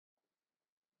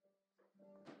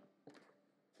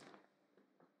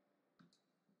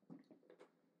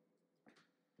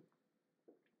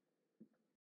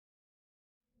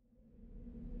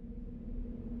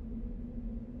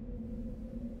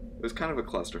was kind of a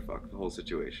clusterfuck, the whole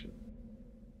situation,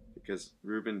 because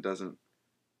Ruben doesn't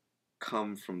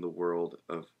come from the world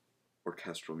of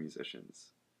orchestral musicians.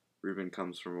 Ruben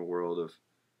comes from a world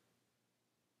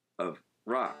of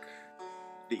rock.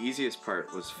 The easiest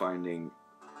part was finding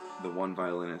the one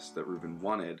violinist that Ruben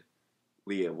wanted,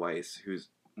 Leah Weiss, who's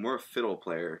more a fiddle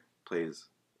player, plays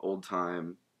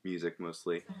old-time music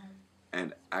mostly,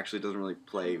 and actually doesn't really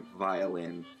play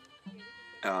violin.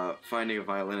 Finding a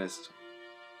violinist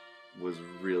was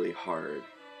really hard.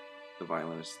 The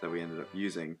violinist that we ended up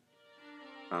using,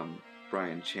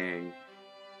 Brian Chang,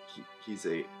 he's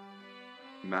a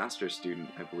master student,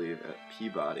 I believe, at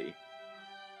Peabody.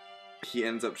 He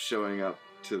ends up showing up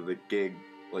to the gig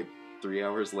like 3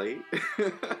 hours late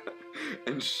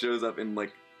and shows up in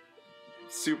like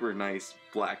super nice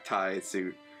black tie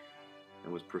suit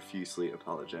and was profusely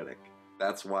apologetic.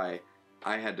 That's why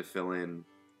I had to fill in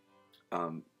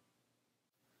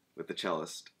with the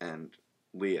cellist and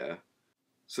Leah.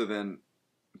 So then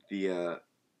the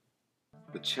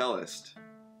cellist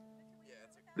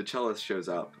shows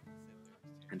up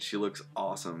and she looks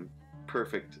awesome,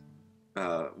 perfect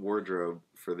wardrobe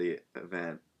for the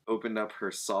event. Opened up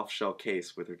her soft shell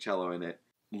case with her cello in it,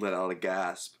 let out a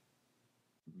gasp.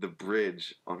 The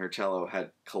bridge on her cello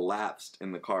had collapsed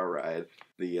in the car ride.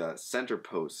 The center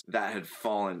post, that had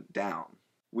fallen down.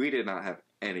 We did not have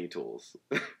any tools.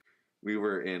 We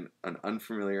were in an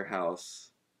unfamiliar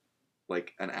house,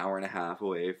 like an hour and a half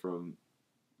away from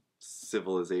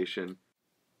civilization.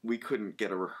 We couldn't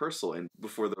get a rehearsal in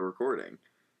before the recording,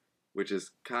 which is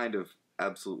kind of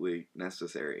absolutely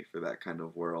necessary for that kind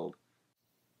of world.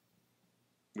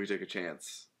 We took a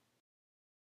chance.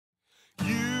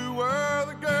 You were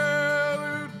the girl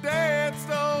who danced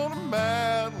on a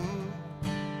mountain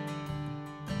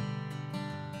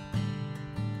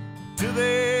till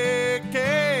they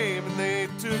came and they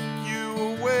took you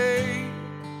away.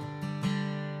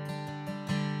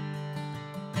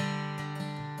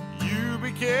 You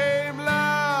became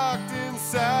locked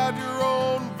inside your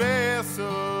own vessel.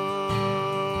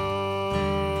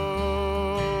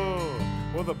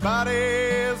 Well, the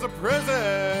body's a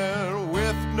prison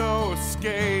with no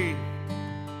escape.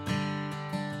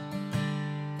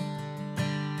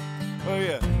 Oh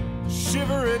yeah,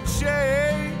 shiver and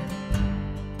shake.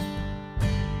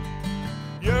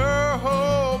 Your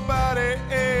whole body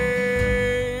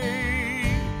aches.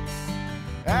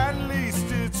 At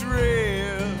least it's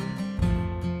real.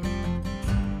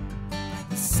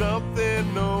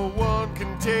 Something no one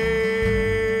can take.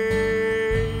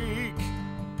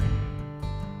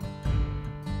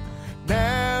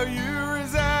 Now you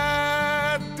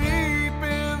reside deep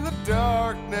in the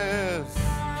darkness.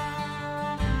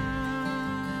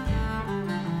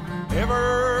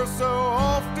 Ever so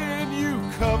often you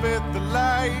covet the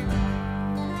light.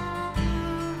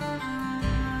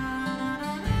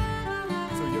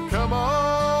 So you come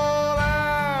all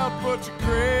out, but you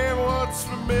crave what's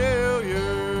familiar.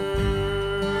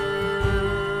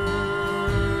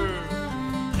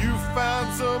 You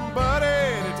found somebody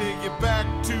to take you back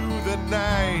to the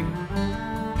night.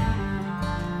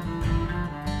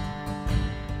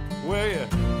 Well, you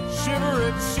shiver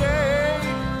and shake.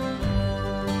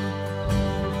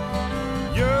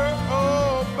 Your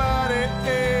whole body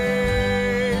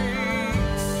aches.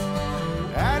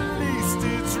 At least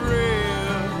it's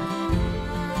real.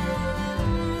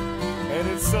 And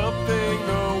it's something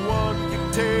no one can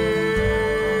take.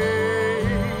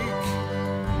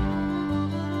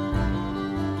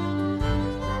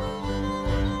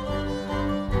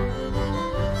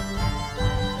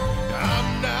 I'm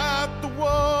not the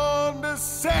one to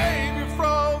save you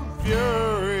from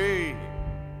fury.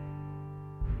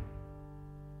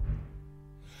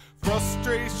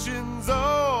 Frustration's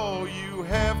all you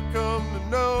have come to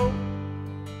know.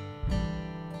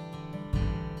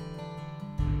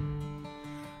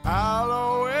 I'll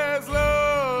always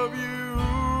love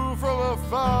you from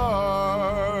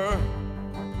afar.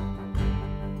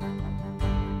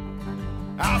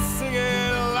 I sing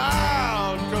it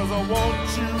loud 'cause I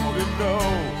want you to know.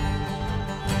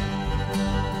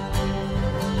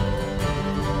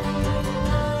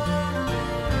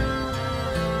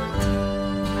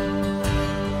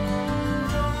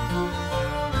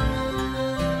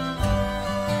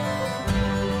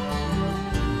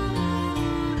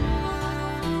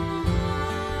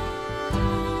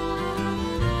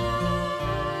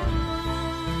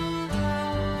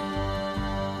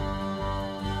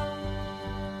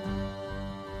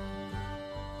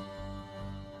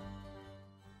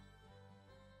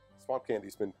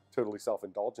 Swampcandy's been totally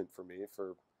self-indulgent for me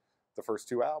for the first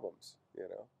 2 albums, you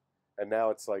know. And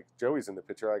now it's like Joey's in the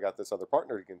picture. I got this other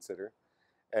partner to consider.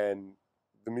 And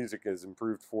the music is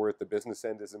improved for it, the business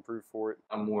end is improved for it.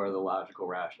 I'm more of the logical,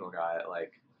 rational guy that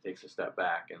like takes a step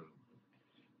back and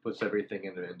puts everything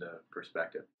into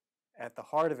perspective. At the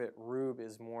heart of it, Rube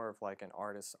is more of like an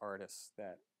artist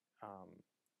that,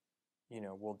 you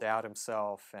know, will doubt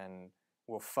himself and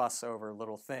will fuss over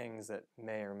little things that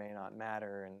may or may not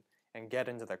matter, and get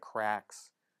into the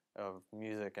cracks of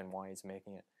music and why he's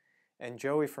making it. And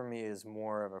Joey, for me, is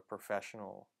more of a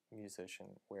professional musician,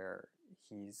 where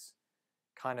he's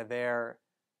kind of there,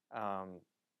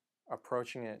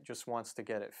 approaching it, just wants to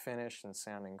get it finished and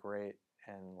sounding great,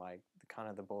 and like kind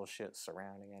of the bullshit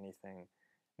surrounding anything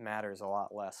matters a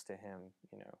lot less to him,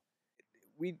 you know.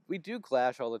 We do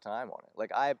clash all the time on it.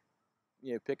 Like I,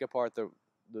 you know, pick apart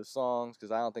the songs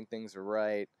because I don't think things are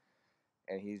right,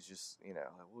 and he's just, you know,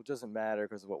 well, it doesn't matter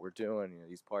because of what we're doing. You know,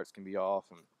 these parts can be off,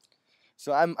 and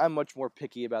so I'm much more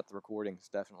picky about the recordings,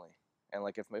 definitely. And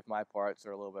like if my parts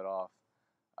are a little bit off,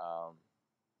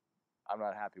 I'm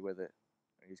not happy with it.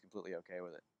 He's completely okay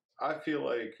with it. I feel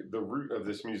like the root of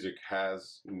this music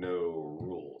has no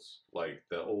rules. Like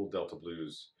the old Delta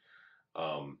Blues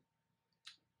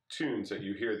tunes that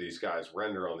you hear these guys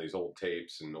render on these old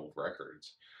tapes and old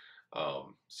records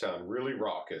sound really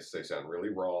raucous. They sound really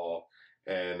raw.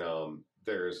 And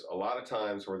there's a lot of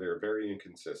times where they're very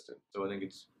inconsistent. So I think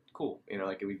it's cool, you know,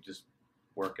 like we just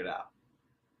work it out,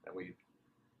 and we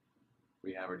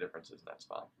have our differences, and that's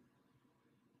fine.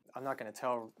 I'm not going to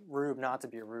tell Rube not to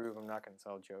be Rube. I'm not going to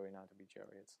tell Joey not to be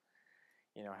Joey. It's,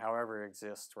 you know, however it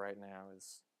exists right now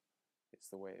is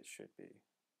the way it should be,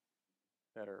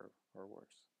 better or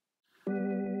worse.